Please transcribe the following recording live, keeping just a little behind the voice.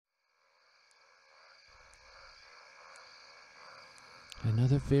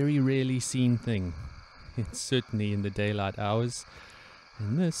Another very rarely seen thing. It's certainly in the daylight hours.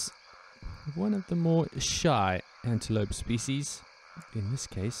 And this, one of the more shy antelope species, in this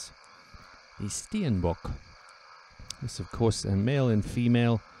case, the Steenbok. This, of course, a male and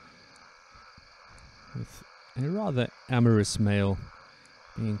female, with a rather amorous male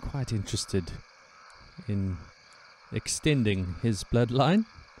being quite interested in extending his bloodline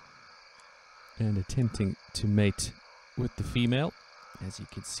and attempting to mate with the female. As you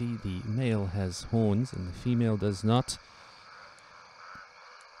can see, the male has horns and the female does not.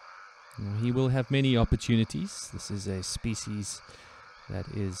 Now, he will have many opportunities. This is a species that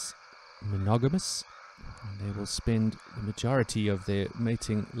is monogamous, and they will spend the majority of their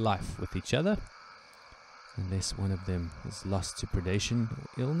mating life with each other, unless one of them is lost to predation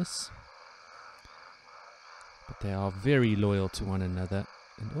or illness. But they are very loyal to one another,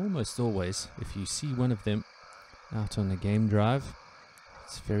 and almost always, if you see one of them out on a game drive,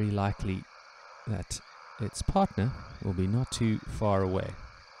 it's very likely that its partner will be not too far away.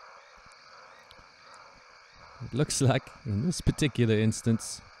 It looks like, in this particular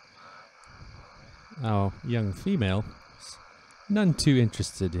instance, our young female is none too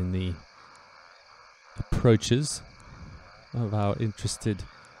interested in the approaches of our interested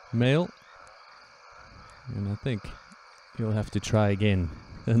male, and I think you'll have to try again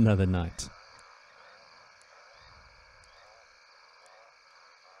another night.